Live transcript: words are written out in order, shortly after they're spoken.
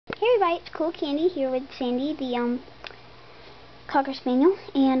Hey everybody, it's Cool Candy here with Sandy, the Cocker Spaniel,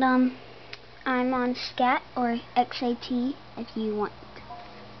 and I'm on Scat or XAT if you want,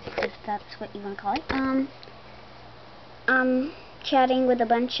 if that's what you want to call it. I'm chatting with a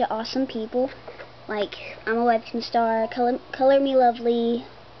bunch of awesome people, like I'm a webtoon star, Color Me Lovely,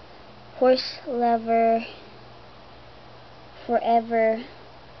 Horse Lover, Forever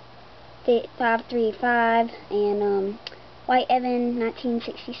 535, and White Evan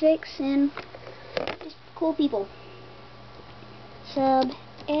 1966, and just cool people. Sub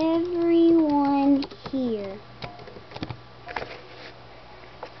everyone here.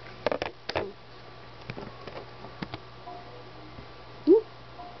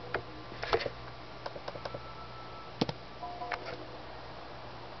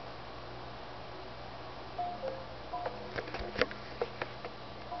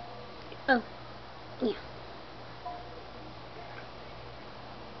 Oh, yeah.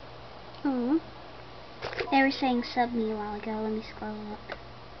 Oh, they were saying sub me a while ago. Let me scroll up.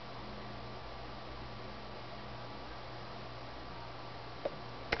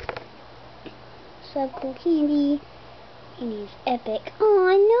 Sub Cool Candy. And he's epic. Oh,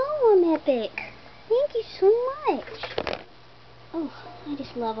 I know I'm epic. Thank you so much. Oh, I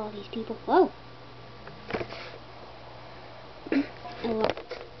just love all these people. Whoa. Oh, well.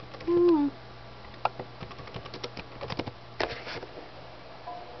 Oh, well.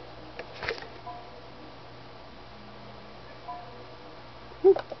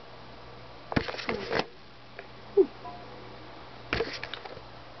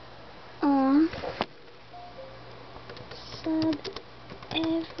 Aw. Sub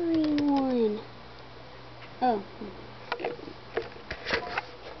everyone. Oh.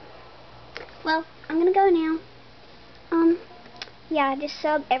 Well, I'm gonna go now. Yeah, just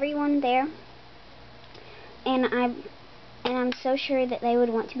sub everyone there. And I'm so sure that they would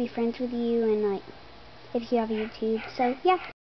want to be friends with you and like if you have a YouTube. So yeah.